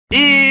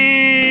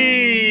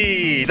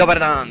dobar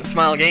dan,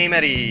 Smile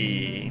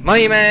Gameri!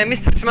 Moje ime je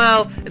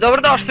Mr.Smile i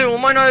dobrodošli u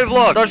moj novi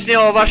vlog. Točnije,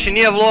 ovo baš i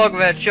nije vlog,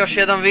 već još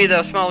jedan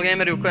video Smile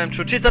Gameri u kojem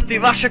ću čitati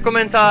vaše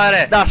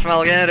komentare. Da,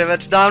 Smile Gameri,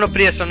 već davno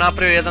prije sam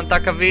napravio jedan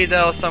takav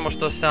video, samo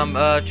što sam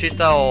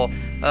čitao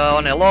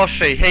one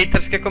loše i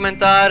hejterske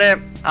komentare.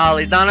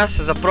 Ali danas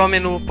za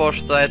promjenu,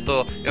 pošto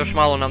eto još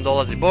malo nam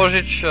dolazi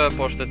Božić,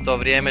 pošto je to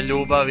vrijeme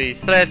ljubavi i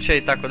sreće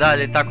i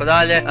tako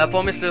dalje,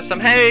 pomislio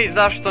sam hej,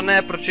 zašto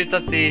ne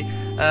pročitati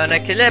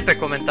neke lijepe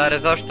komentare,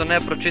 zašto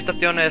ne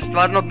pročitati one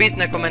stvarno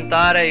bitne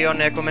komentare i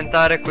one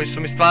komentare koji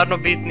su mi stvarno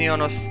bitni,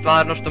 ono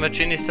stvarno što me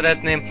čini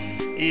sretnim,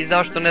 i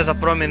zašto ne za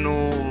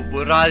promjenu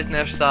raditi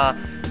nešto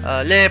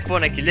lijepo,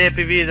 neki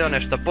lijepi video,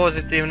 nešto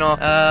pozitivno.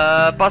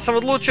 Pa sam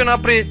odlučio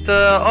napraviti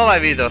ovaj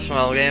video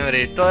Smile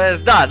Gameri, to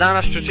jest da,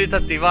 danas ću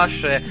čitati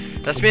vaše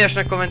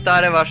smiješne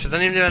komentare, vaše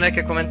zanimljive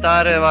neke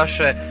komentare,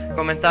 vaše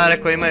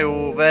komentare koji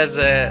imaju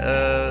veze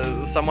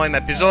sa mojim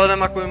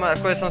epizodama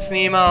koje sam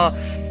snimao,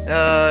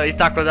 i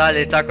tako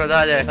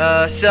dalje.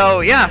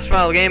 So yeah,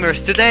 Smile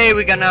Gamers, today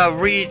we're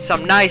gonna read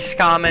some nice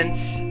comments.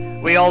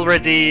 We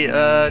already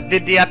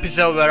did the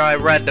episode where I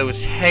read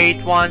those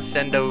hate ones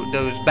and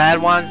those bad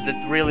ones that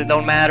really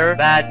don't matter.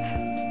 But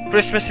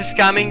Christmas is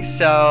coming,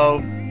 so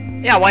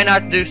yeah, why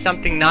not do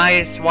something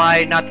nice?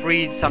 Why not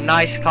read some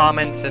nice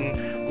comments, and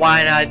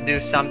why not do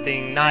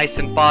something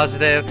nice and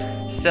positive?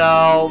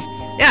 So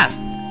yeah,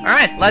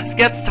 alright, let's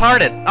get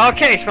started.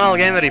 Ok, Smile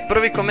Gameri,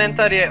 prvi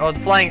komentar je od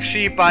Flying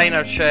Sheepa.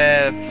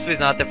 Inače, svi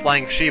znate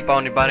Flying Sheepa,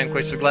 oni barem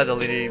koji su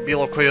gledali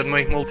bilo koji od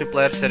mojih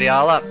multiplayer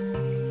serijala.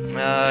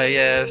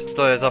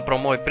 To je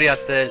zapravo moj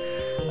prijatelj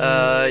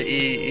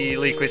i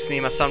lik koji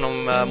snima sa mnom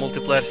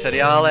multiplayer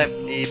serijale.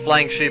 I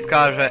Flying Sheep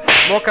kaže: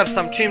 mokar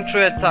sam čim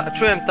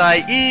čujem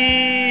taj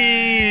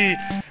i...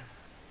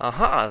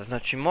 Aha,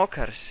 znači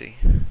mokar si.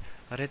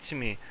 Reci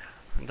mi,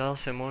 da li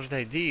se možda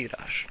i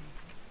diraš?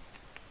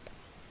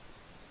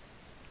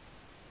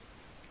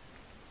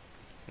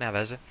 Ne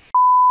veze.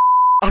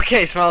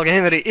 Ok, Smile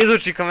Gameri,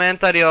 idući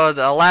komentar je od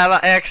Lava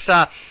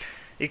X-a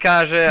i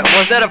kaže: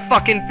 was that a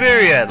fucking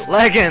period?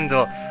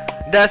 Legendo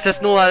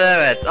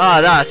 10.09.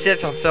 A da,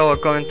 sjećam se ovog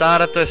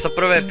komentara, to je sa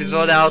prve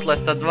epizode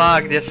Outlasta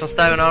 2 gdje sam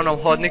stavio na onom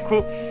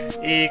hodniku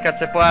i kad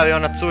se pojavi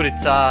ona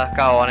curica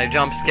kao onaj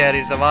jump scare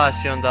iza vas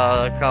i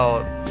onda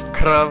kao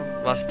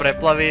krv vas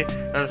preplavi,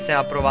 onda sam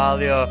ja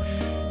provalio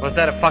was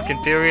that a fucking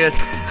period?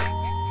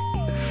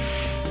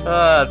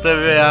 To je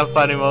bio jedan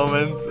funny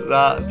moment,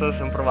 da, to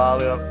sam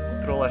provalio,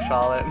 trule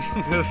šale.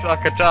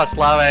 Svaka čast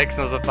Lava X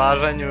na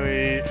zapažanju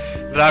i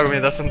drago mi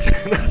je da sam te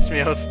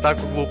nasmijao s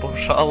tako glupom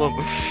šalom.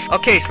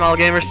 Ok, Smile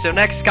Gamers, so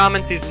next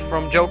comment is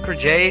from Joker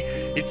J.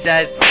 It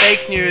says,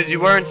 fake news, you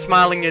weren't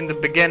smiling in the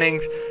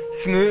beginning.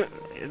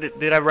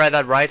 Did I write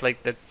that right? Like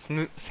that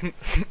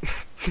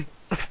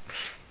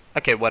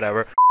Okay,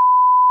 whatever.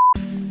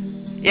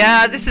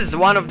 Yeah, this is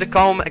one of the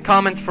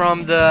comments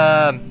from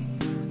the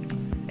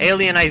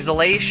Alien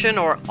Isolation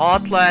or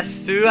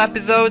Outlast 2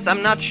 episodes.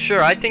 I'm not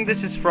sure. I think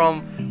this is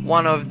from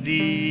one of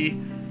the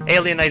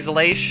Alien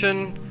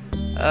Isolation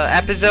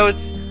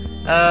episodes.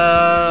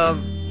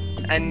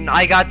 And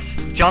I got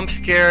jump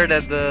scared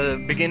at the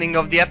beginning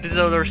of the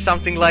episode or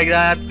something like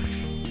that.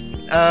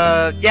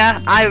 Yeah,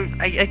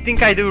 I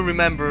think I do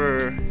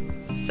remember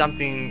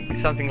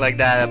something like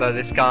that about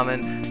this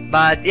comment.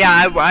 But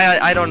yeah,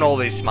 I don't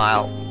always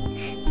smile.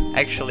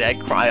 Actually, I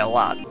cry a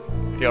lot.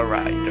 You're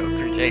right,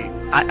 Joker J.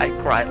 I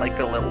cry like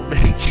a little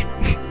bitch.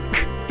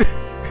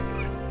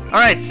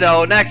 Alright,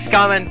 so next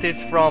comment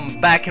is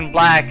from Back in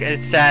Black. It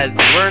says,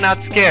 we're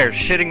not scared,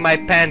 shitting my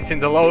pants in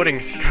the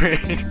loading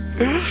screen.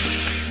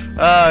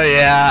 Oh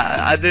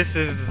yeah, this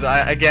is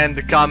again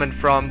the comment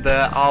from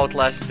the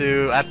Outlast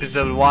 2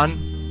 episode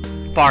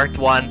 1, part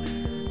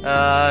 1,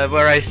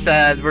 where I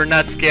said we're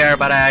not scared,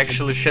 but I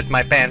actually shit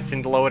my pants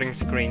in the loading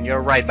screen.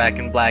 You're right, Back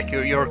in Black,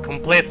 you're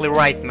completely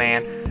right,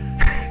 man.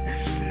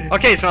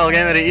 Ok, Smile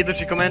Gameri,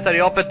 idući komentar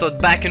je opet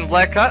od Back in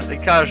Blacka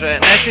i kaže: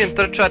 ne smijem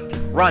trčat,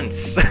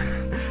 runs.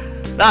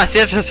 Da,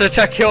 sjećam se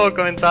čak i ovog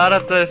komentara,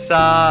 to je sa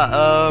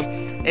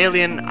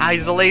Alien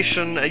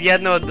Isolation,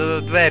 jedne od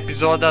dve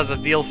epizoda za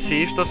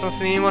DLC što sam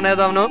snimao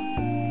nedavno,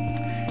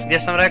 gdje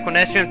sam rekao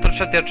ne smijem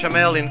trčati jer će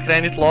me Alien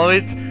krenit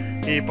lovit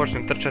i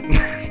počnem trčat.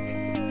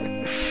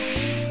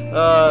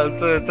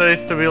 To je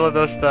isto bilo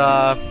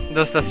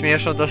dosta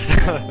smiješno, dosta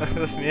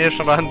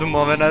smiješan random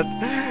moment.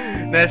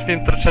 Ne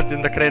smijem trčati,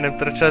 onda krenem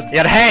trčat,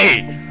 jer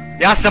hej,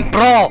 ja sam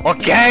pro,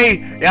 okej?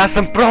 Ja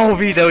sam pro u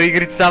video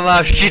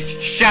igricama,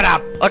 shut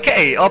up!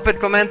 Okej, opet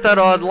komentar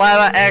od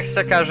Lava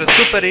X-a, kaže: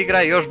 super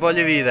igra i još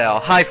bolji video,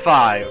 high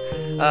five!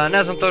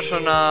 Ne znam točno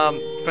na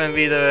kojem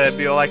videu je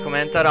bio ovaj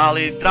komentar,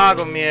 ali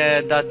drago mi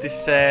je da ti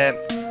se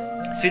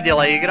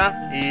svidjela igra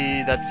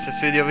i da ti se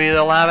svidio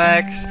video Lava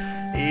X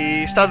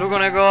i šta drugo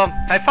nego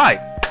high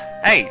five!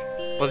 Ej,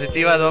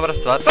 pozitiva je dobra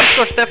stvar.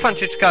 Tvrtko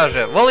Štefančić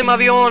kaže: volim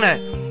avione!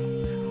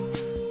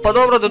 Pa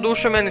dobro, do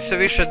duše meni se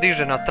više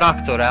diže na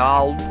traktore,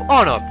 ali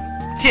ono,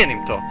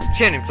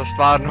 cijenim to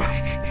stvarno.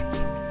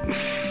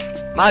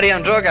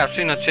 Marijan Đogaš,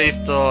 inače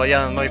isto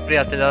jedan od mojih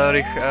prijatelja,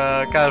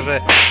 kaže: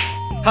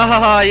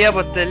 Hahaha,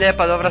 jebote,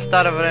 lijepa, dobra,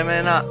 stara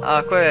vremena.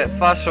 A ko je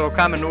fašao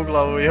kamen u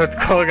glavu i od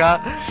koga?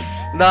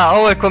 Da,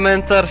 ovo je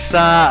komentar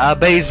sa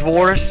Base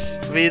Wars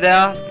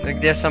videa,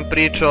 gdje sam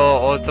pričao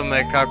o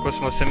tome kako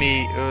smo se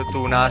mi tu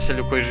u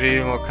naselju koji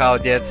živimo kao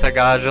djeca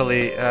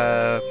gađali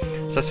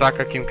sa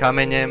svakakim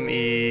kamenjem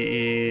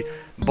i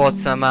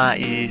bocama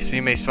i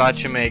svime i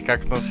svačime i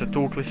kako smo se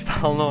tukli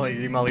stalno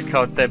i imali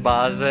kao te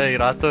baze i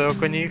ratove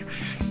oko njih.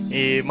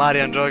 I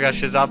Marijan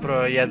Đogaš je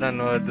zapravo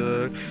jedan od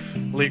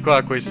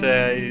likova koji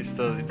se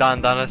isto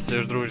dan danas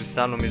još druži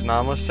sa mnom i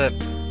znamo se.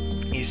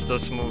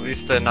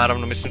 Isto je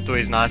naravno, mislim, tu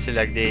iz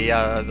naselja gdje i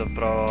ja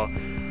zapravo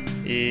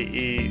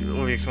i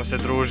uvijek smo se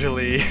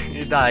družili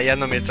i da,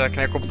 jednom je čak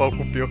neko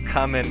pokupio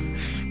kamen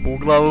u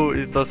glavu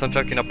i to sam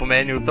čak i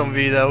napomenuo u tom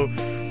videu.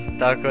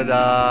 Tako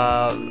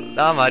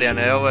da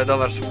Marijane, ovo je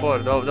dobar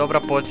support, dobra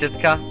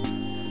podsjetka.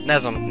 Ne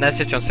znam, ne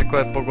sjećam se ko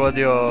je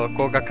pogodio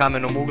koga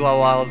kamenom u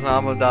glavu, ali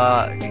znamo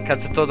da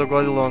kad se to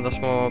dogodilo onda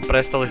smo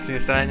prestali s tim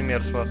sranjem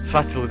jer smo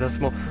shvatili da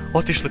smo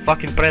otišli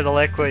fucking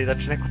predaleko i da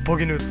će neko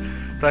poginuti.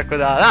 Tako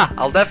da,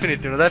 ali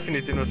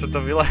definitivno su to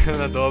bila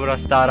jedna dobra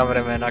stara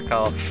vremena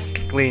kao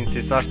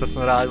klinci, svašta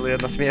smo radili,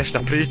 jedna smiješna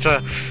priča,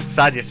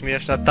 sad je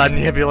smiješna, tad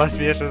nije bila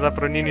smiješna,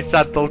 zapravo nije ni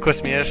sad toliko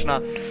smiješna.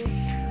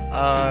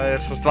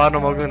 Jer smo stvarno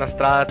mogli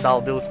nastradati,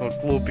 ali bili smo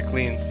glupi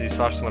klinci i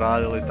svašta smo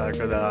radili,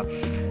 tako da...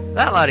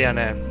 Da,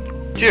 Marijane,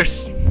 cheers,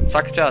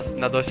 svaka čast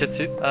na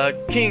dosjeci.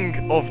 King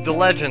of the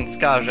Legends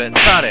kaže,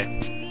 care.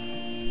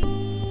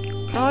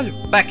 Kralju.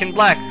 Back in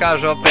Black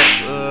kaže opet,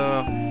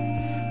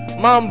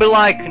 Mom be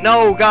like,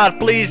 no God,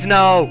 please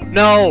no,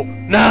 no,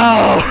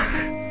 no.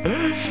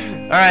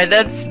 Alright,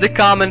 that's the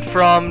comment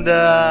from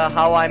the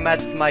How I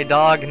Met My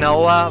Dog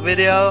Noah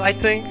video, I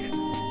think.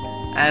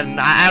 And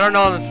I don't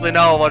honestly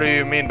know what do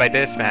you mean by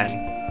this, man.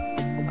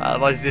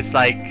 Was this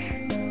like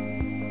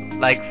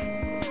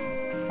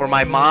for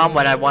my mom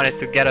when I wanted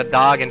to get a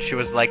dog and she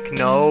was like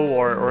no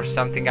or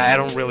something? I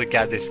don't really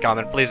get this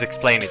comment. Please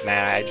explain it,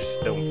 man. I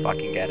just don't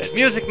fucking get it.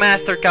 Music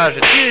Master kaže,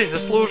 ti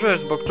zaslužuješ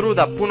zbog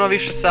truda puno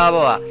više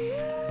sabova.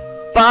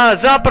 Pa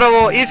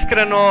zapravo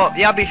iskreno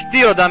ja bih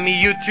htio da mi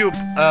YouTube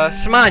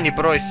smanji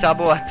broj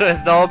sabova, to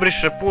jest da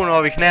obriše puno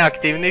ovih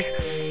neaktivnih.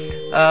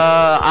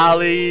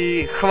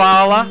 Ali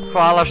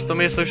hvala što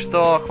misliš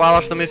to,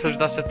 hvala što misliš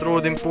da se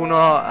trudim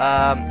puno,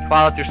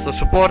 hvala ti što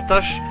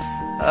suportaš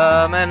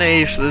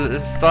mene i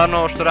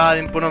stvarno što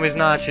radim puno mi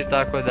znači,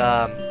 tako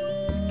da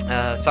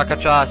svaka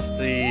čast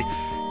i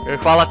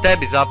hvala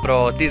tebi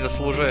zapravo, ti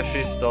zaslužuješ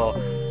isto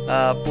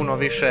puno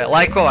više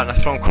lajkova na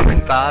svom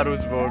komentaru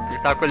zbog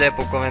tako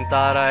lijepog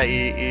komentara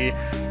i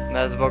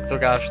zbog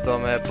toga što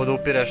me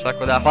podupireš,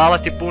 tako da hvala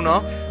ti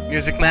puno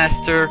Music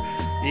Master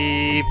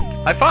i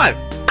high five!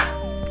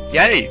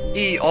 Yay!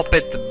 I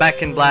opet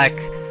Back in Black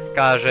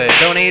kaže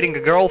donating a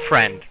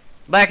girlfriend.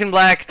 Back in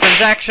Black,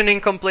 transaction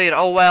incomplete,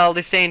 oh well,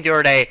 this ain't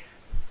your day.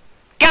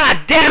 God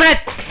damn it!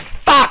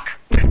 Fuck!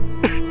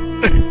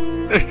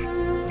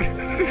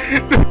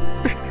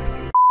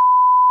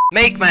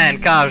 Make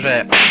Man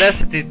kaže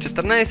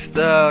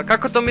 10.14,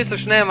 kako to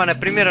misliš nema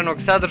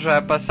neprimjerenog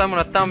sadržaja pa samo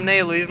na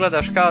thumbnailu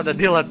izgledaš kao da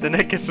dilate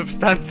neke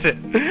supstance?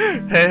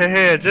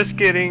 Hehehe, just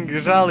kidding,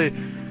 žali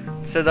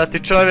se da ti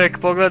čovjek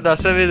pogleda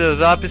sve video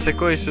zapise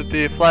koji su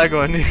ti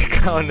flagovani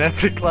kao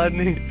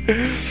neprikladni.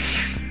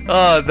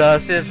 Da,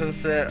 sjećam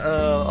se,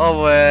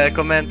 ovo je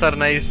komentar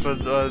na ispod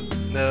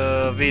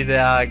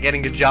videa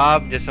Getting a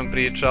Job gdje sam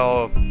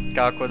pričao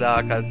kako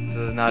da kad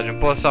nađem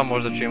posao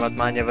možda ću imat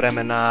manje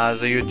vremena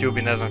za YouTube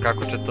i ne znam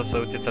kako će to sve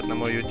utjecat na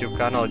moj YouTube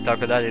kanal i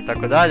tako dalje i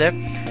tako dalje.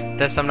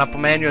 Te sam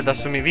napomenuo da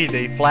su mi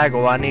videi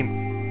flagovani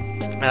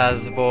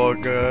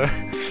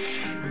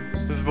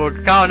zbog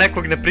kao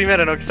nekog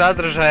neprimjerenog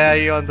sadržaja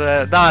i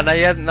onda, da,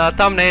 na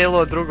thumbnailu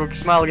od drugog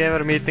Smile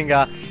Gamer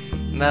meetinga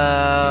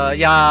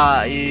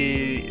ja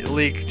i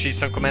lik čiji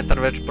sam komentar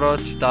već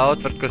pročitao,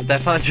 Tvrtko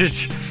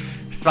Stefančić,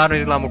 stvarno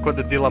izgledamo kod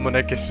da dilamo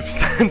neke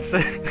supstance.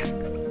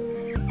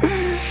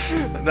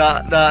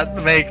 Da,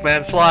 Make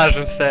Man,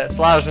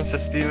 slažem se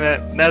s time,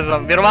 ne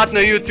znam, vjerovatno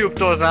je YouTube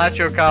to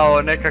označio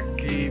kao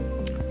nekakvi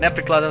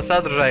neprikladan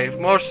sadržaj,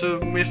 možda su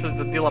mislili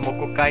da dilamo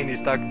kokain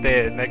i tak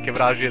te neke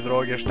vražije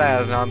droge, šta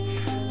ja znam.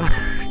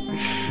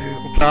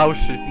 Upravo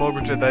si,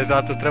 moguće da je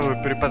zato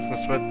trebao pripast na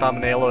svoje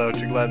thumbnailove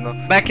očigledno.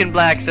 Back in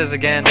Black says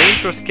again, the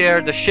intro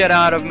scared the shit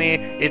out of me,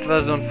 it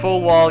was on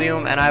full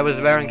volume and I was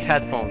wearing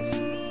headphones.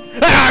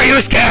 Are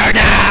you scared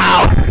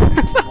now?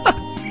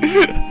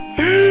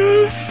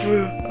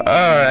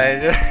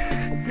 Alright,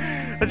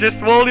 just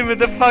volume it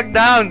the fuck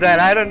down then,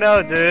 I don't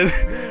know dude.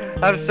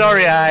 I'm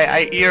sorry,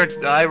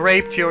 I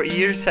raped your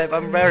ears,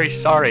 I'm very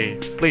sorry.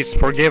 Please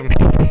forgive me.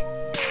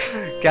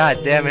 God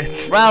damn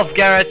it. Ralph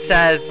Garrett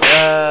says,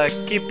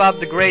 keep up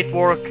the great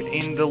work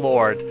in the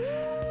Lord.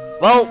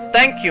 Well,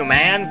 thank you,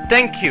 man.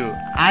 Thank you.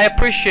 I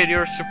appreciate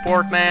your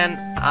support,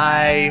 man.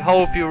 I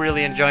hope you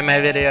really enjoy my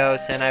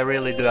videos, and I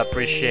really do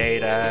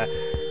appreciate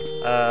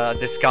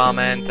this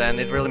comment, and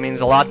it really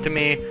means a lot to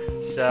me.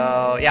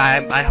 So,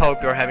 yeah, I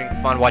hope you're having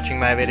fun watching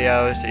my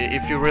videos.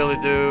 If you really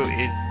do,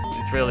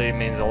 it really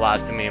means a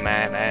lot to me,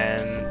 man.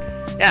 And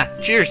yeah,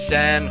 cheers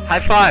and high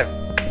five.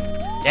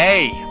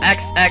 Yay!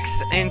 XX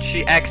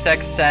Inchy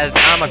XX says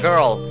I'm a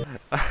girl.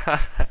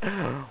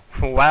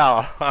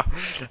 Well,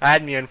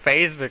 add me on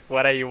Facebook.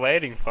 What are you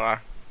waiting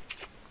for?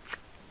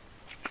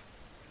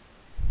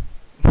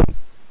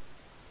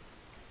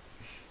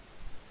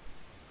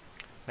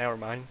 Never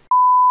mind.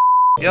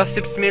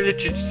 Josip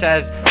Smilicic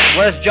says,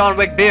 where's John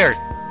Wick beard?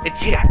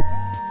 It's here.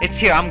 It's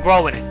here. I'm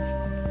growing it.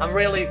 I'm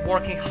really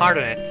working hard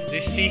on it. Do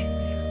you see?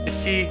 You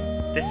see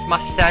this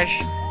mustache?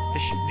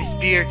 This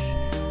beard?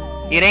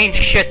 It ain't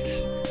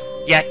shit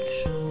yet.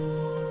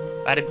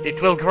 But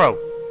it will grow.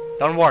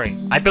 Don't worry.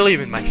 I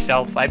believe in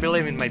myself. I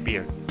believe in my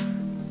beard.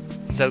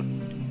 So,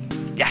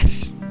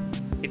 yes.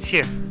 It's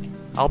here.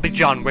 I'll be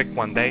John Wick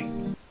one day.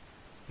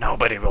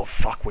 Nobody will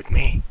fuck with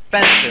me.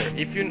 Spencer,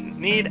 if you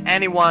need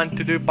anyone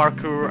to do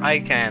parkour, I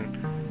can.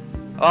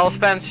 Well,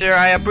 Spencer,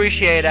 I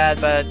appreciate that,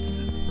 but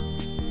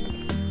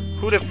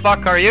who the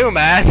fuck are you,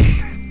 man?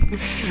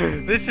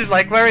 This is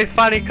like very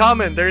funny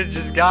comment. There's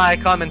this guy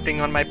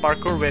commenting on my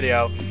parkour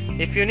video.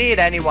 If you need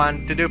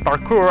anyone to do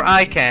parkour,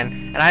 I can.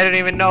 And I don't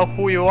even know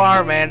who you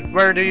are, man.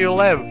 Where do you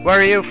live? Where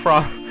are you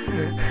from?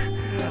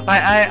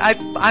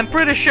 I'm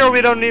pretty sure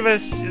we don't even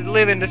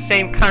live in the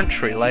same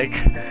country. Like,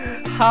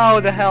 how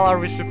the hell are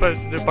we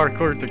supposed to do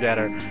parkour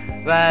together?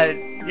 But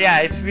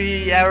yeah, if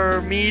we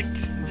ever meet,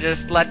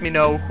 just let me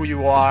know who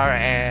you are,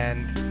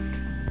 and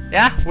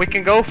yeah, we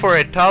can go for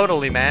it.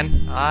 Totally, man.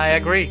 I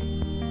agree.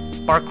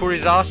 Parkour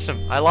is awesome.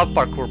 I love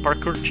parkour.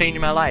 Parkour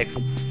changed my life.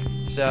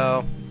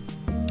 So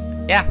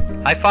yeah,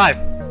 high five.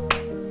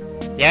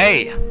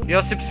 Yay.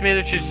 Josip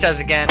Smilicic says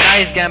again,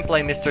 nice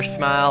gameplay, Mr.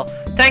 Smile.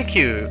 Thank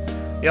you,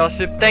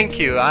 Josip, thank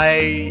you.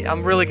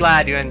 I'm really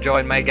glad you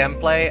enjoyed my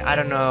gameplay. I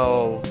don't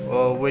know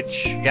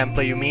which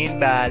gameplay you mean,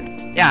 but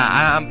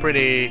yeah, I'm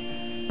pretty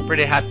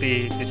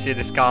happy to see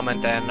this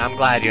comment, and I'm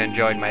glad you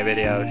enjoyed my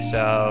video.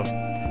 So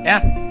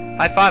yeah,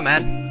 high five,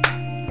 man.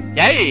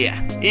 Yay!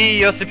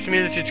 I Josip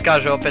Smilicic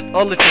kaže opet,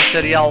 odličan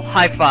serijal,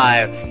 high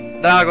five.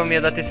 Drago mi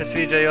je da ti se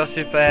sviđa,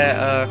 Josipe,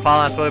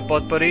 hvala na tvojoj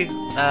potpori.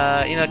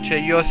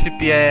 Inače, Josip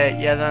je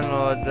jedan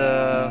od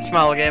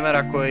Smile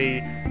gamera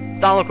koji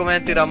stalno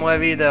komentira moje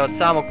videe od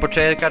samog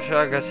početka,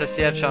 čega se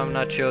sjećam,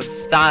 znači od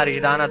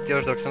starih dana,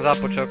 još dok sam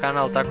započeo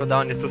kanal, tako da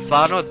on je tu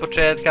stvarno od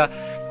početka.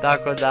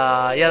 Tako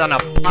da, jedan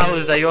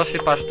aplauz za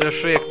Josipa što je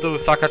još uvijek tu,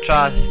 svaka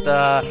čast.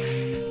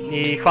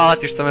 I hvala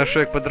ti što me još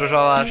uvijek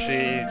podržavaš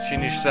i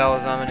činiš sve ovo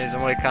za mene i za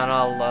moj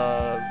kanal.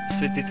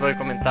 Svi ti tvoji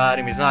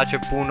komentari mi znače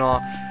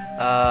puno.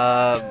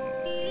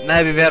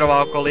 Ne bi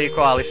vjerovao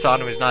koliko, ali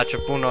stvarno mi znače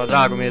puno.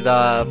 Drago mi je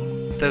da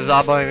te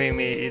zabavim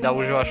i da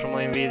uživaš u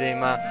mojim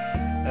videima.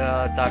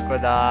 Tako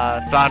da,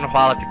 stvarno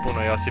hvala ti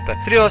puno, Josipe.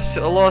 Trios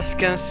Los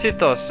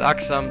Kensitos, ako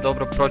sam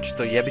dobro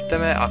pročito, jebite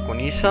me, ako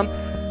nisam.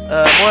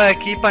 Moja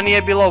ekipa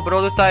nije bila u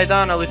Brodu taj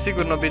dan, ali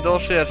sigurno bi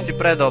došli jer si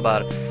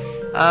predobar.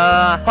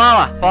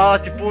 Hvala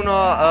ti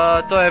puno.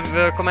 To je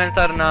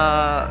komentar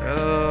na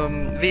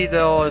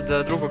video od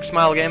drugog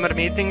Smile Gamer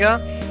meetinga.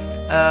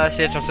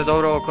 Sjećam se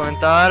dobro ovog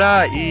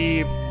komentara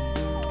i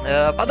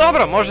pa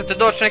dobro, možete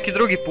doći neki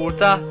drugi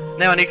puta,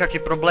 nema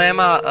nikakvih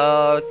problema.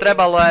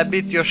 Trebalo je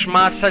biti još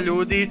masa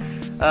ljudi,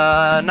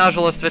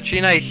 nažalost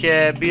većina ih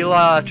je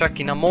bila čak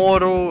i na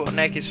moru,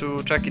 neki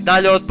su čak i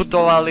dalje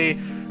otputovali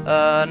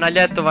na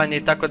ljetovanje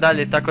i tako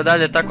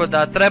dalje, tako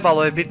da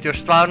trebalo je biti još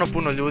stvarno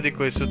puno ljudi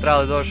koji su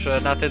trebali doći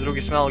na te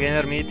drugi Smile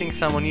Gamer meeting,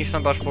 samo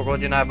nisam baš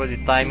pogodio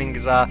najbolji timing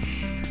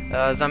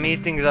za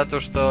meeting, zato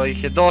što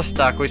ih je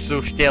dosta koji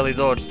su htjeli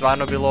doći,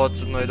 stvarno bilo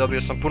odsudno i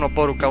dobio sam puno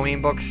poruka u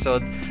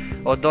inbox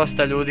od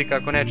dosta ljudi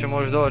kako neće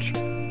moći doći,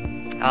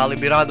 ali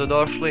bi rado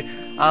došli.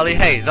 Ali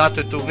hej, zato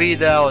je tu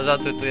video,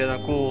 zato je tu jedan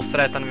cool,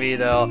 sretan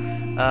video,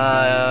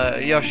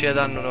 još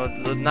jedan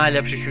od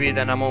najljepših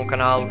videa na mom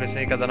kanalu koji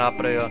sam ikada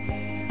napravio.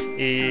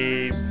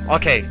 I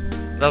okej,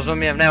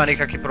 razumijem, nema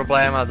nikakvih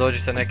problema,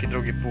 dođite neki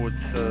drugi put.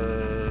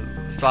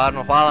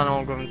 Stvarno, hvala na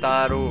ovom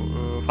komentaru,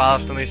 hvala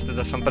što mislite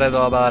da sam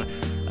predobar,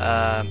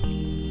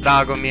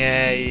 drago mi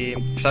je i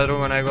šta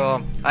drugo nego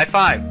high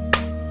five.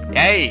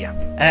 Yay!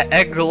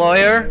 Egg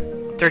Lawyer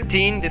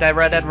 13, did I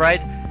read that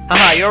right?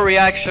 Haha, your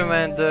reaction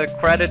when the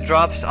credit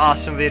drops,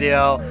 awesome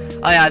video.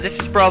 Oh yeah, this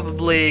is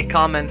probably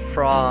comment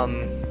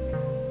from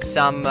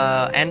some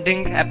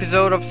ending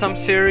episode of some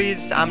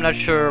series, I'm not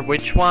sure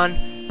which one.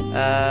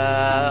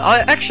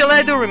 Actually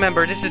I do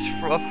remember, this is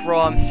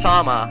from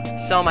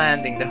Sama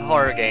ending, the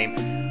horror game.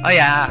 Oh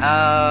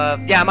yeah,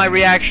 yeah, my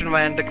reaction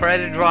when the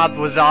credit dropped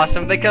was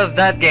awesome because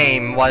that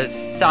game was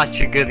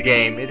such a good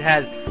game. It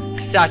had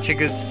such a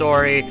good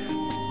story,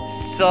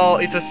 so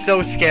it was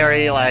so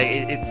scary, like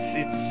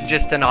it's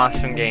just an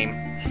awesome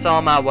game.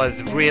 Sama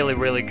was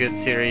really good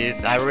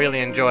series, I really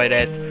enjoyed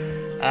it.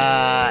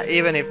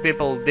 Even if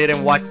people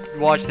didn't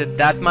watch it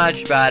that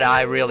much, but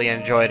I really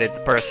enjoyed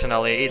it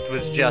personally. It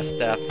was just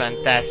a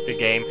fantastic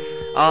game.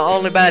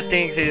 Only bad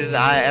things is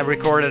I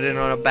recorded it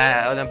on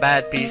a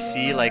bad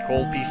PC, like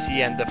old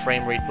PC, and the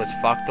frame rate was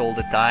fucked all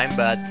the time.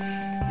 But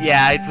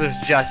yeah, it was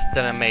just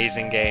an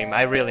amazing game.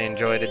 I really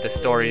enjoyed it. The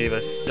story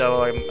was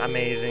so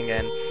amazing,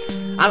 and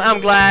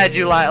I'm glad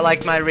you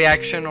liked my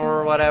reaction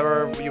or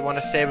whatever you want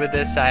to say with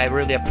this. I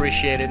really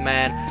appreciate it,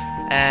 man.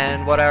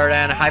 And whatever,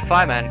 then high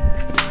five, man.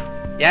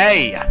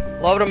 Yay!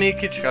 Lovro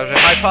Mikić kaže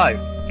high five.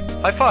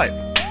 High five.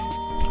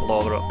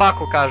 Lovro.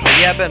 Pako kaže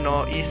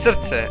jebeno i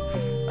srce.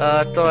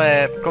 To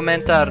je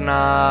komentar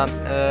na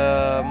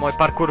moj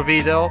parkour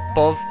video,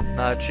 POV.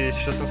 Znači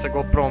što sam sa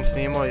GoProm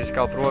snimao iz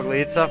kao prvog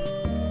lica.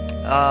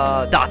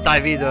 Da, taj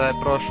video je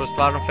prošao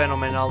stvarno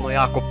fenomenalno,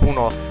 jako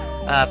puno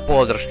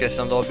podrške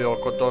sam dobio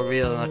oko tog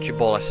videa, znači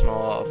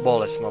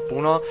bolesno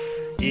puno.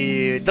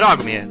 I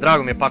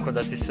drago mi je Pako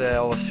da ti se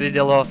ovo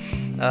svidjelo.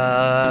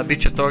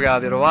 Bit će toga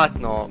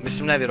vjerovatno,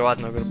 mislim ne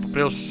vjerovatno,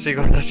 poprilično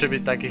sigurno da će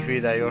biti takvih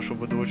videa još u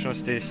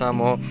budućnosti,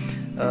 samo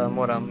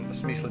moram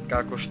smisliti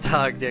kako,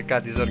 šta, gdje,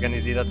 kad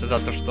izorganizirati,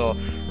 zato što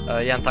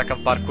jedan takav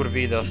parkour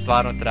video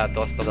stvarno treba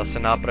dosta da se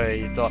napravi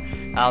i to,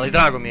 ali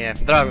drago mi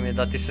je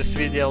da ti se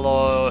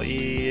svidjelo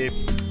i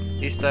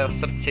isto je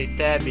srce i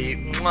tebi,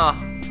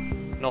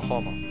 no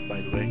homo,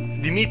 by the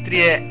way.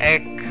 Dimitrije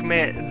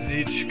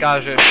Ekmedzić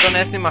kaže, što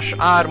ne snimaš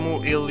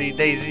Armu ili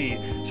Daisy?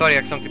 Sorry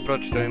ako sam ti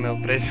pročitao email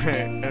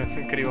prezime,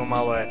 krivo,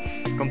 malo je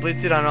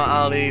komplicirano,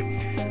 ali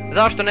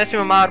zašto ne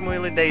snimam Armu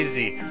ili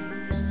Daisy?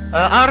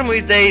 Armu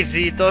i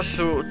Daisy,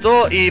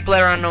 to i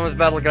PlayerUnknown's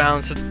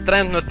Battlegrounds su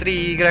trenutno 3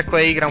 igre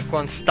koje igram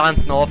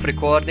konstantno off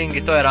recording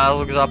i to je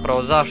razlog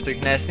zapravo zašto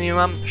ih ne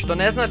snimam, što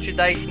ne znači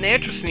da ih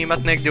neću snimat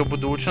negdje u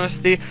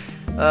budućnosti.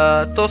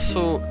 To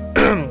su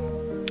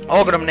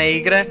ogromne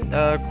igre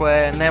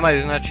koje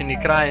nemaju znači ni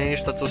kraj ni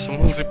ništa, to su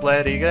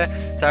multiplayer igre,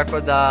 tako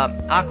da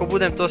ako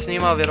budem to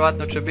snimao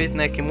vjerojatno će biti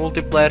neki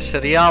multiplayer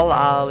serijal,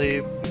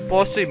 ali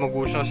postoji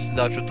mogućnost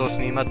da ću to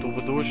snimati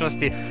u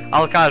budućnosti,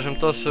 ali kažem,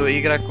 to su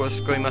igre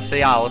s kojima se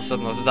ja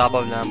osobno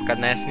zabavljam kad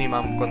ne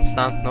snimam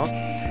konstantno,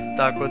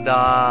 tako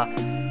da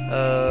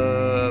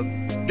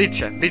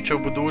bit će u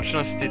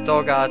budućnosti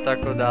toga,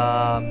 tako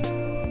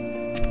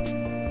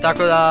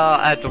da,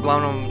 eto,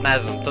 uglavnom, ne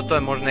znam, to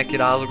je možda neki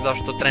razlog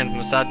zašto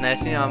trenutno sad ne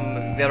snimam,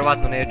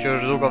 vjerovatno neću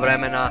još dugo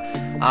vremena,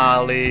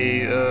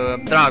 ali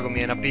drago mi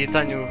je na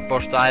pitanju,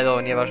 pošto, ajde,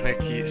 ovo nije baš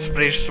neki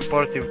spriš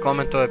supportive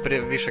comment, to je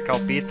više kao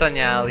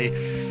pitanje, ali,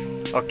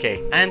 okej.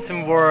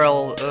 Anthem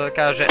World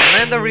kaže,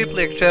 Amanda Ripley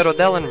je kćer od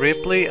Ellen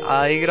Ripley,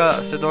 a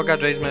igra se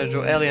događa između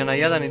Aliena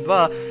 1 i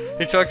 2,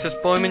 i čak se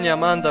spominje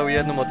Amanda u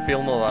jednom od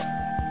filmova.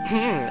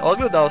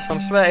 Odgledao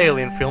sam sve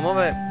Alien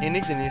filmove i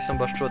nigdje nisam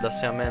baš čuo da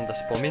se Amanda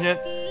spominje.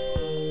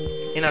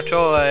 Inače,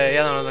 ovo je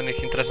jedan od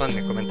onih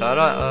interesantnih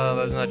komentara,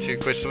 znači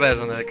koji su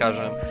vezane, da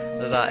kažem,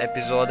 za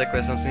epizode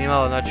koje sam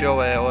snimao. Znači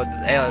ovo je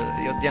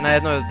na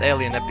jednoj od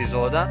Alien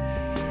epizoda.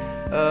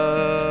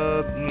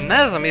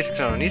 Ne znam,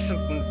 iskreno, nisam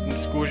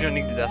skužio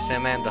nigdje da se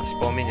Amanda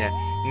spominje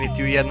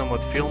niti u jednom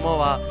od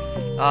filmova,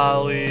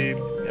 ali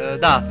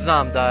da,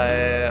 znam da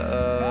je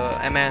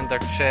Amanda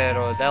kćer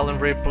od Ellen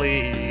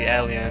Ripley i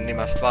Alien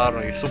ima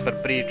stvarno i super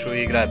priču,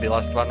 igra je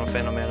bila stvarno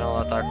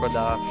fenomenalna, tako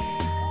da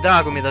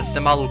drago mi je da se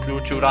malo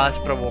uključi u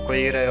raspravu oko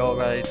igre,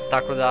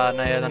 tako da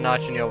na jedan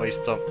način je ovo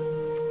isto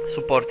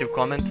supportive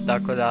comment,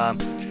 tako da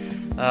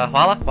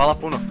hvala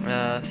puno.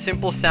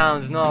 Simple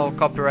sounds, no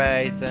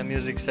copyright,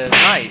 music says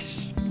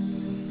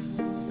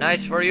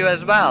nice for you as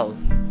well,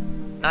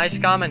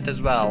 nice comment as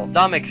well.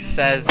 Domix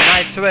says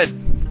nice vid,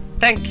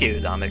 thank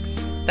you Domix,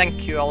 thank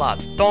you a lot.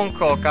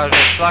 Tonko kaže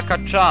svaka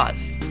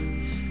čast,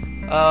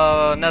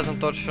 ne znam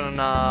točno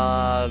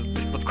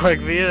ispod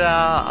kojeg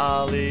videa,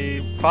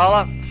 ali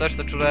hvala, sve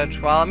što ću reći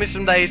hvala,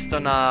 mislim da je isto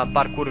na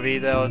parkour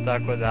video,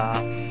 tako da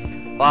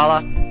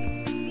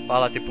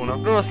hvala ti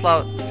puno.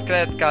 Krunoslav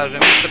Skret kaže,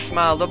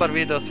 Mr.Smile, dobar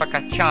video,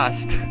 svaka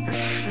čast.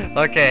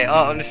 Okej,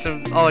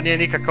 ovo nije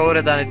nikakav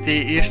ureda, niti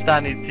išta,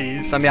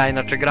 niti sam ja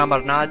inače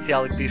gramar nacije,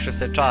 ali piše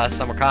se čast,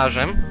 samo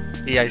kažem.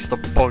 I ja isto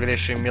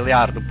pogriješim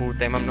milijardu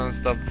puta, imam non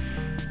stop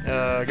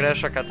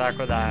grešaka,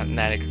 tako da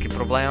ne nekakvih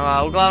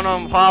problema.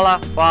 Uglavnom,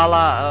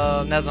 hvala,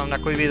 ne znam na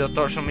koji video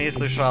točno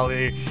misliš,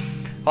 ali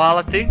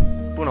hvala ti,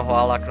 puno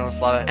hvala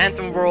Krunoslave.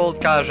 Anthem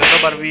World kaže,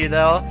 dobar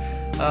video,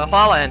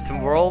 hvala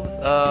Anthem World,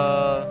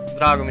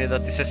 drago mi je da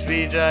ti se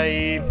sviđa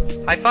i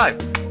high five,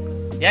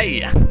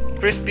 yeah.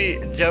 Crispy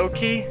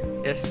Jokey,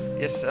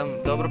 jesam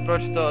dobro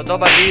pročitao,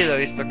 dobar video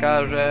isto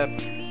kaže,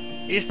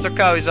 isto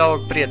kao i za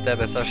ovog prije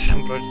tebe, sad što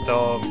sam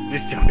pročitao,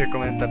 isti ovdje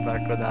komentar,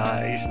 tako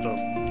da isto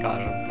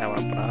kažem, ne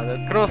moram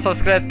ponavljati. Krunoslav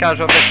Skret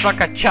kaže opet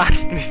svaka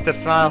čast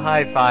Mr.Smile,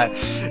 high five.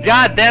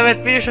 God damn it,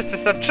 piše se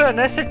sa č,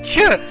 ne se č.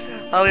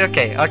 Ali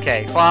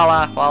okej,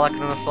 hvala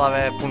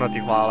Krunoslave, puno ti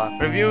hvala.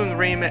 Review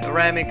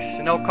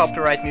remix, no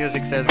copyright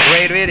music says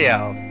great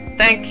video.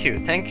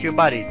 Thank you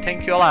buddy,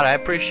 thank you a lot, I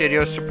appreciate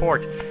your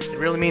support. It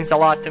really means a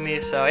lot to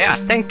me, so yeah,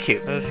 thank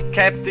you.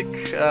 Skeptic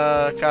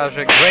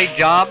kaže great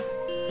job.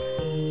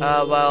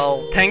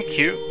 Well, thank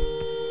you.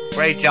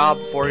 Great job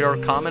for your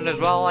comment as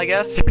well, I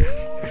guess.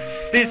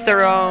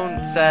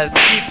 Pizzaron says,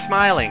 keep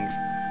smiling.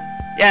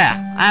 Yeah,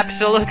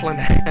 absolutely,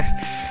 man.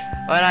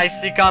 When I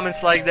see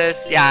comments like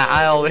this, yeah,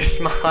 I always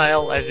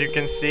smile, as you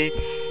can see.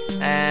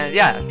 And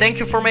yeah, thank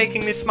you for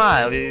making me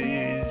smile.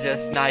 It's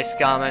just nice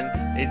comment.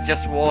 It's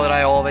just what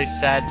I always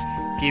said.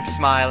 Keep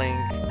smiling.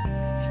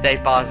 stay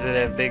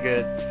positive, be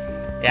good.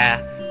 Yeah,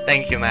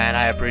 thank you, man.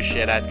 I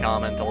appreciate that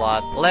comment a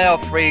lot. Leo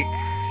Freak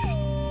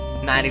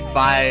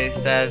 95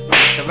 says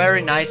it's a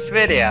very nice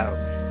video.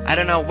 I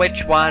don't know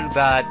which one,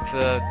 but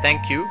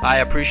thank you. I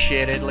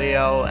appreciate it,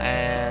 Leo,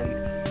 and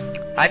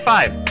high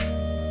five.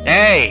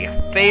 Hey,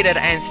 Faded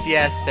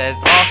NCS says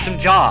awesome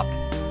job.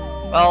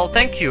 Well,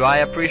 thank you. I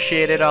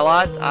appreciate it a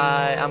lot.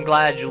 I'm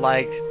glad you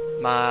liked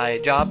my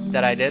job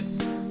that I did.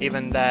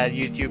 Even that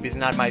YouTube is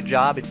not my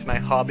job, it's my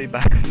hobby,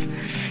 but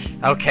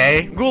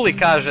okay. Guli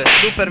kaže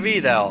super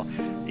video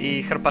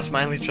i hrpa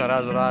smajlića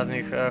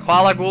raznih.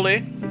 Hvala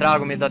Guli,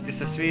 drago mi je da ti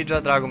se sviđa,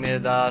 drago mi je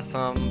da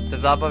sam te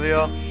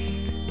zabavio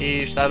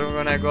i šta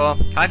drugo nego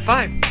high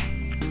five.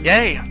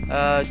 Jej,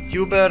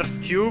 Tuber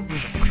Tube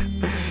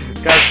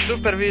kaže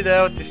super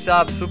video, ti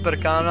sub,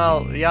 super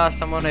kanal, ja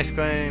sam onaj s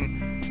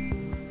kojim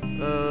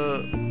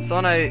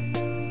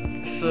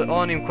s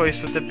onim koji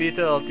su te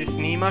pitali ali ti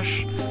snimaš.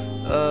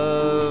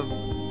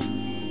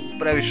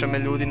 Previše me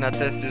ljudi na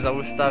cesti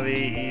zaustavi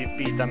i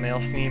pita me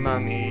jel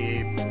snimam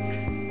i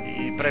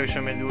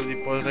previše me ljudi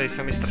pozdravi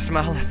sa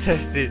Mr.Smile na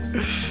cesti.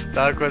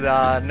 Tako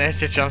da ne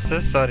sjećam se,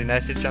 sorry,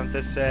 ne sjećam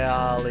te se,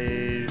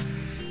 ali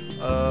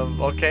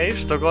ok,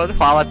 što god,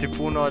 hvala ti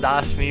puno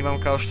da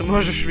snimam kao što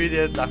možeš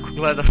vidjeti ako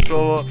gledaš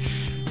ovo,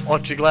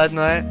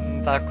 očigledno je,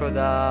 tako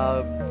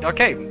da ok,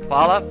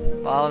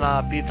 hvala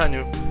na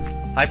pitanju,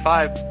 high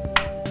five.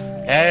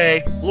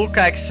 Ej,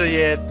 Luka Exo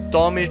je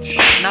Tomić,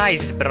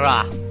 nice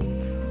bra.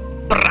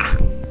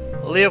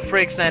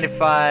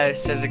 LeoFreaks95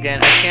 says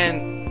again, I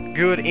can't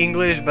good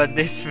English, but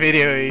this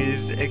video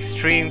is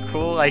extreme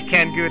cool. I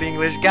can't good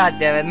English, god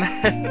damn it,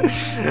 man.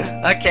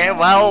 Okay,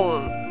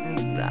 well,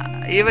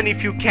 even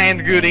if you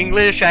can't good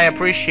English, I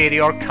appreciate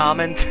your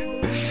comment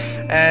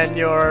and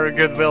your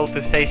goodwill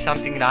to say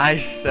something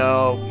nice,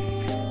 so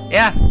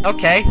yeah,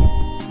 okay.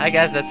 I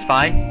guess that's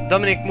fine.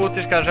 Dominik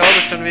Mutić kaže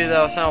odličan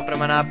video, samo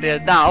prema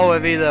naprijed. Da, ovo je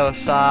video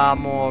sa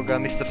mog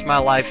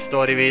Mr.Smile life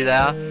story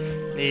videa.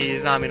 I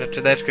znam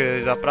inače dečka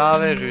iza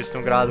prave, živi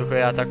u gradu koji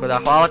ja, tako da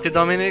hvala ti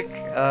Dominik.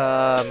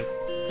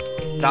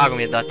 Drago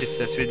mi je da ti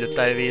se svidio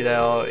taj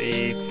video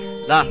i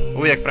da,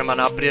 uvijek prema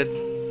naprijed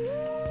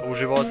u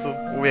životu,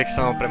 uvijek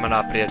samo prema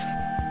naprijed.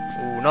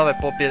 U nove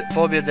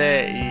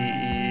pobjede i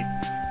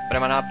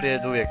prema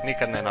naprijed uvijek,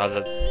 nikad ne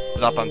nazad.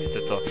 Zapamtite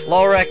to.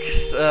 Lorex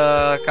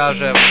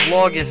kaže,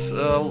 vlog je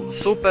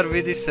super,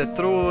 vidi se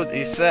trud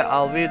i sve,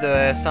 ali video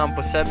je sam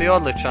po sebi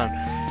odličan.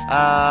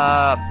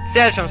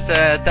 Sjećam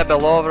se tebe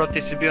Lovro,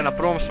 ti si bio na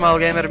prvom Smile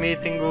Gamer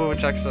meetingu,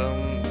 čak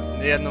sam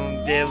u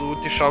jednom dijelu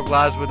utišao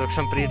glazbu dok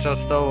sam pričao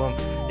s tobom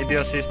i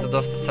bio si isto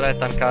dosta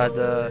sretan kad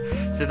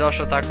si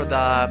došao, tako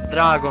da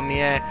drago mi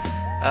je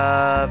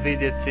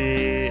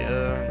vidjeti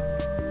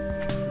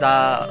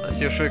da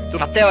si još uvijek tu.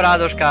 Mateo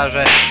Radoš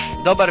kaže,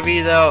 dobar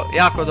video,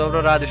 jako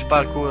dobro radiš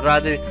parkour,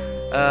 radi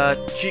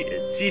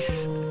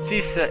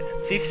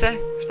Cise,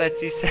 šta je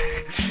Cise?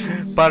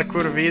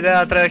 Parkour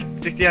videa, treba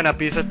ti htio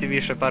napisati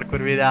više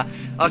parkour videa.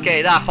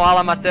 Ok, da,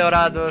 hvala Mateo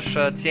Radoš,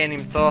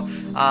 cijenim to,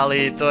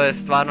 ali to je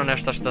stvarno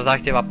nešto što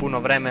zahtjeva puno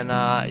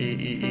vremena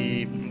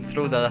i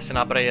truda da se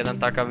napravi jedan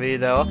takav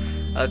video,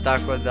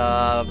 tako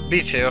da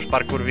bit će još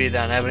parkour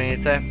videa, ne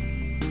brinite,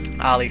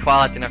 ali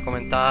hvala ti na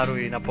komentaru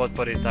i na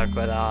potpori,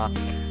 tako da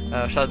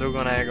šta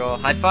drugo nego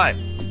high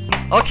five.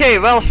 Ok,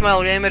 well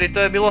Smile Gameri, to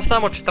je bilo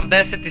samo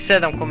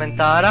 47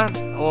 komentara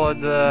od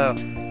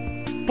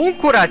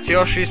punkurac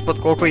još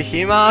ispod koliko ih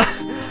ima,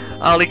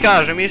 ali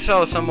kažem,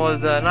 išao sam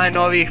od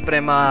najnovijih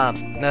prema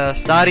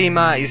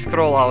starijima i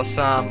scrollao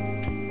sam,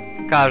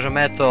 kažem,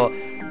 eto,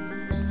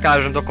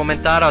 kažem, do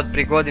komentara od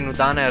prije godinu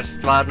dana jer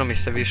stvarno mi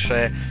se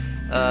više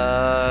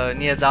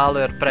nije dalo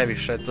jer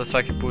previše, to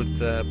svaki put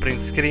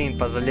print screen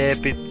pa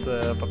zalijepit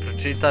pa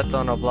pročitat,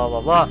 ono bla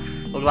bla bla.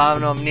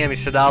 Uglavnom nije mi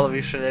se dalo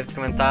više lijepit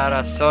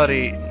komentara,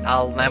 sorry,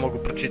 ali ne mogu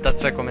pročitat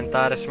sve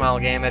komentare,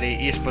 Smile Gameri,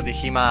 ispod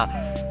ih ima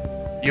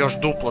još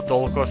duplo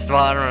toliko,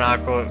 stvarno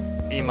onako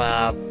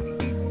ima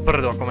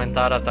brdo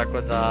komentara,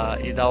 tako da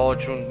i da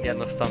hoću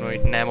jednostavno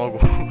ih ne mogu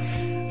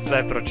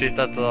sve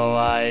pročitat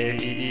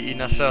i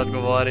na sve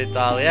odgovorit,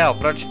 ali evo,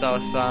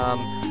 pročitao sam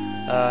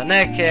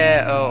neke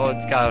od,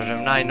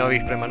 kažem,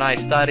 najnovijih prema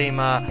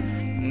najstarijima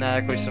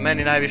koji su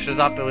meni najviše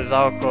zapeli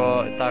za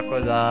oko, tako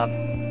da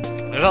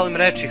želim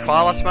reći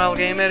hvala Smile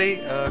Gameri,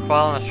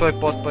 hvala na svoj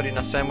potpori,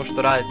 na svemu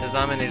što radite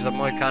za mene i za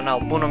moj kanal,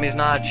 puno mi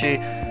znači,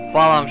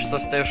 hvala vam što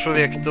ste još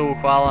uvijek tu,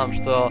 hvala vam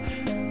što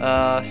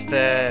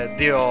ste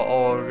dio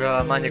ovog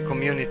manje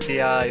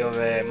community-a i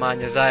ove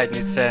manje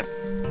zajednice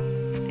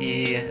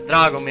i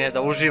drago mi je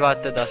da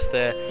uživate, da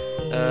ste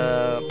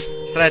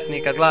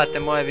sretni kad gledate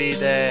moje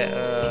videe,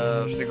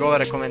 što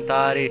govore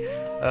komentari,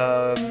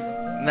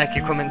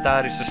 neki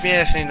komentari su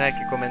smiješni,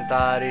 neki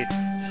komentari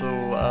su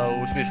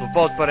u smislu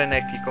potpore,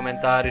 neki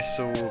komentari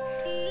su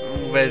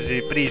u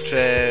vezi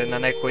priče na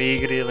nekoj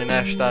igri ili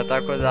nešto,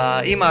 tako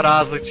da ima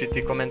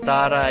različitih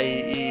komentara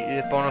i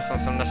ponosan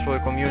sam na svoj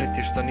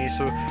community što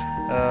nisu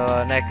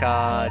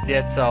neka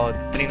djeca od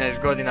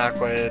 13 godina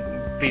koje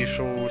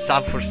pišu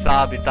sub for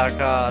sub i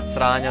taka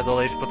sranja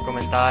dole ispod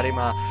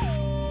komentarima.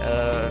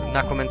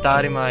 na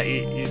komentarima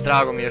i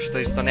drago mi je što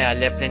isto nema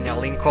ljepljenja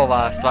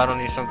linkova, stvarno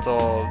nisam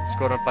to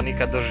skoro pa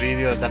nikad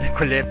doživio da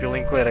neko lijepi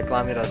linkove,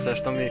 reklamira sve,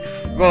 što mi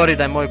govori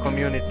da je moj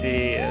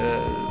community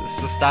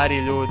su stariji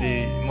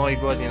ljudi, mojih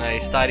godina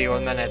i stariji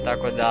od mene,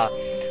 tako da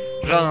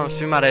želim vam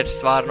svima reći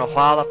stvarno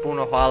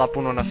hvala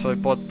puno na svoj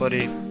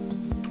potpori.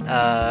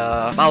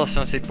 Malo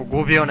sam se i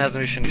pogubio, ne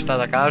znam više ni šta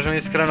da kažem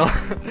iskreno.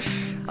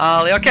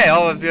 Ali okej,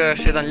 ovo je bio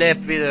još jedan lijep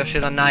video, još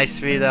jedan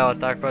nice video,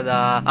 tako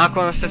da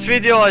ako vam se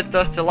svidio,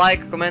 ostavite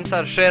like,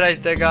 komentar,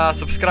 šerajte ga,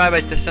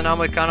 subscribeajte se na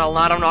moj kanal,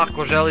 naravno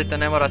ako želite,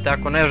 ne morate,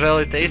 ako ne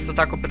želite, isto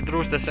tako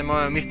pridružite se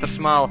mojoj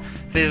Mr.Smile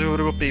Facebook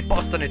grupi i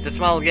postanite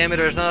Smile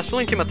Gameri, već danas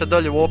link imate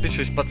dolje u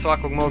opisu ispod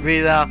svakog mog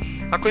videa.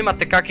 Ako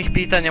imate kakvih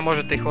pitanja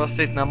možete ih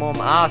ostaviti na mom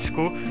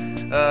asku,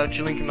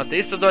 či link imate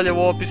isto dolje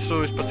u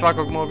opisu ispod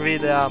svakog mog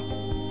videa.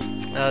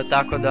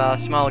 Tako da,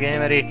 Smile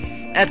Gameri,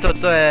 eto,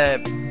 to je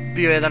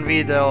bio jedan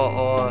video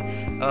o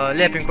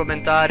lijepim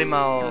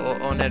komentarima,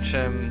 o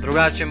nečem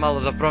drugačijem, malo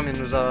za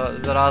promjenu,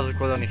 za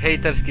razliku od onih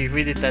hejterskih.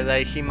 Vidite da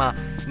ih ima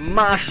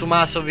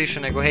masu više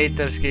nego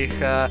hejterskih,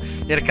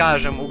 jer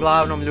kažem,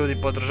 uglavnom ljudi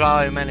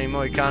podržavaju mene i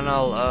moj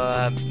kanal,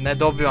 ne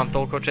dobivam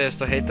toliko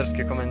često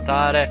hejterske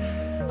komentare,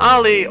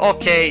 ali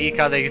okej, i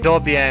kada ih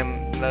dobijem,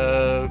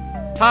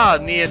 pa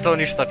nije to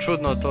ništa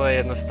čudno, to je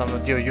jednostavno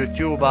dio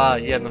YouTube-a,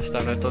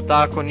 jednostavno je to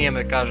tako, nije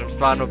me, kažem,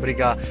 stvarno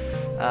briga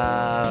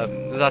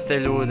za te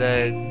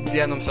ljude.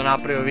 Jednom sam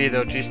napravio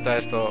video čisto,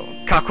 eto,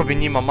 kako bi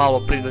njima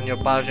malo pridonio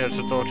pažnje, jer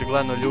su to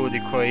očigledno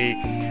ljudi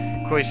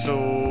koji su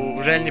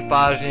željni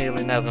pažnje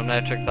ili ne znam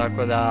nečeg,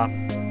 tako da,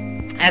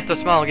 eto,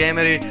 Smile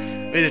Gameri,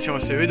 vidjet ćemo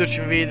se u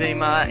idućim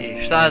videima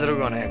i šta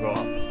drugo nego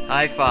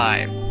high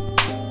five,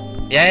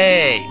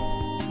 jej!